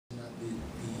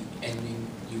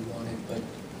but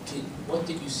what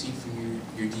did you see from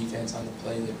your defense on the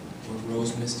play that when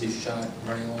Rose missed his shot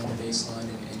running along the baseline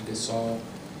and Gasol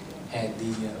had the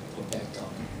putback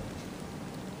dunk?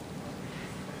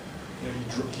 Yeah,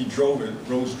 he drove it.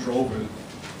 Rose drove it.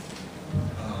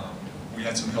 We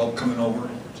had some help coming over,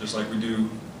 just like we do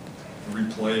every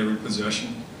play, every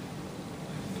possession.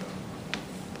 And,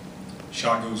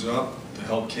 shot goes up, the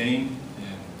help came,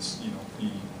 and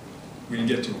we didn't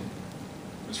get to him.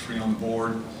 It was free on the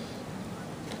board.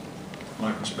 From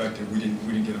my perspective, we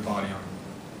didn't get a body on him.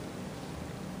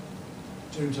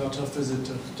 James, how tough is it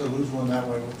to lose one that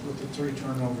way with the 3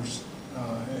 turnovers?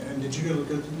 And did you get a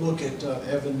good look at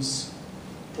Evans'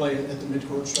 play at the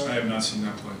midcourt stripe? I have not seen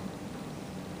that play.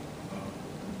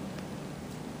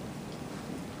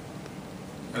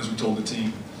 As we told the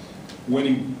team,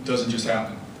 winning doesn't just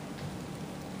happen.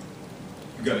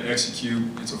 You've got to execute.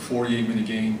 It's a 48-minute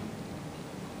game.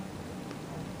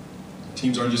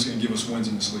 Teams aren't just going to give us wins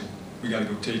in this league. We got to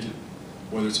go take it.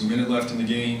 Whether it's a minute left in the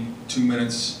game, 2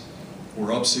 minutes,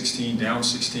 we're up 16, down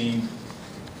 16,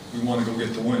 we want to go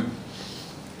get the win.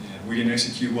 And we didn't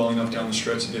execute well enough down the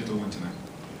stretch to get the win tonight.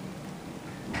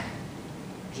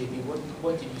 JB,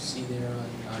 what did you see there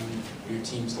on your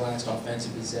team's last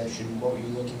offensive possession? What were you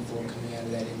looking for coming out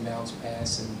of that inbounds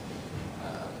pass, and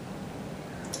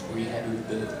were you happy with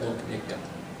the look Nick got?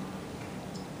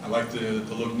 I like the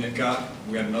look Nick got.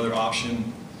 We had another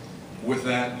option with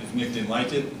that if Nick didn't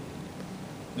like it.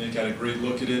 Nick had a great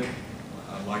look at it.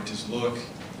 I liked his look.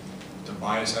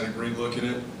 Tobias had a great look at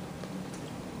it.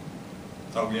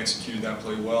 Thought we executed that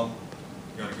play well.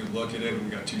 We got a good look at it, and we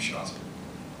got 2 shots.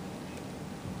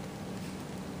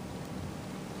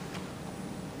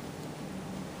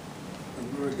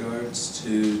 In regards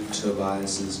to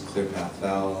Tobias's clear path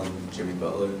foul on Jimmy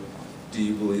Butler, do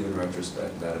you believe in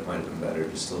retrospect that it might have been better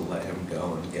just to let him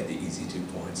go and get the easy 2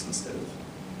 points instead of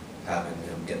having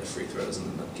him get the free throws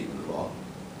and then keeping the ball?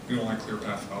 We don't like clear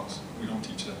path fouls. We don't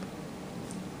teach that.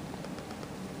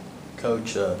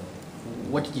 Coach,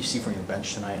 what did you see from your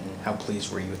bench tonight, and how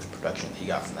pleased were you with the production that you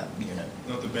got from that unit?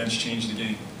 I thought the bench changed the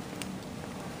game.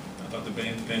 I thought the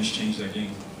bench changed that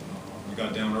game. We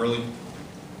got down early.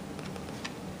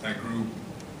 That group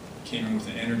came in with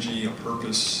an energy, a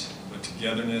purpose, a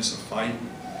togetherness, a fight,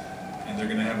 and they're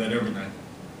going to have that every night.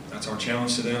 That's our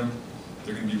challenge to them.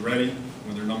 They're going to be ready.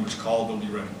 When their number's called, they'll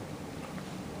be ready.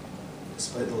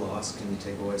 Despite the loss, can you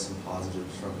take away some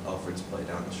positives from Alfred's play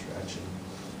down the stretch and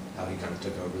how he kind of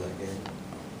took over that game?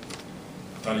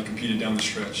 I thought he competed down the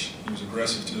stretch. He was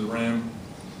aggressive to the rim.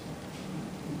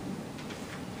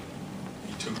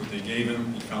 He took what they gave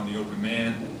him. He found the open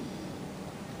man.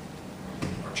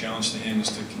 Our challenge to him is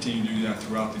to continue to do that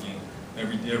throughout the game.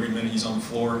 Every minute he's on the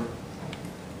floor,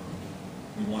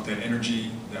 we want that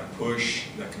energy, that push,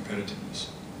 that competitiveness.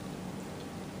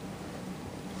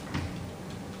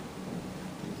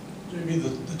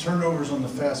 JB, the turnovers on the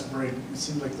fast break, it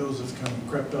seems like those have kind of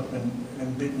crept up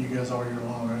and bitten you guys all year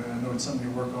long. I know it's something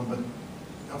you work on, but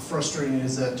how frustrating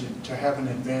is that to have an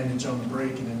advantage on the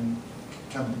break and then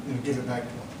kind of give it back to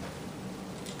them?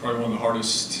 It's probably one of the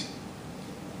hardest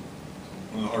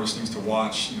things to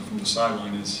watch, from the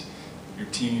sideline is your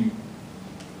team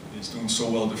is doing so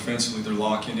well defensively. They're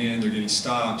locking in, they're getting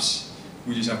stops.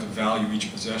 We just have to value each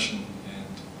possession,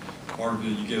 and part of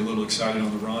it, you get a little excited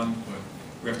on the run, but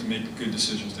we have to make good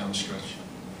decisions down the stretch.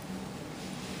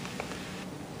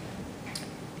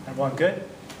 Everyone good?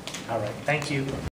 All right, thank you.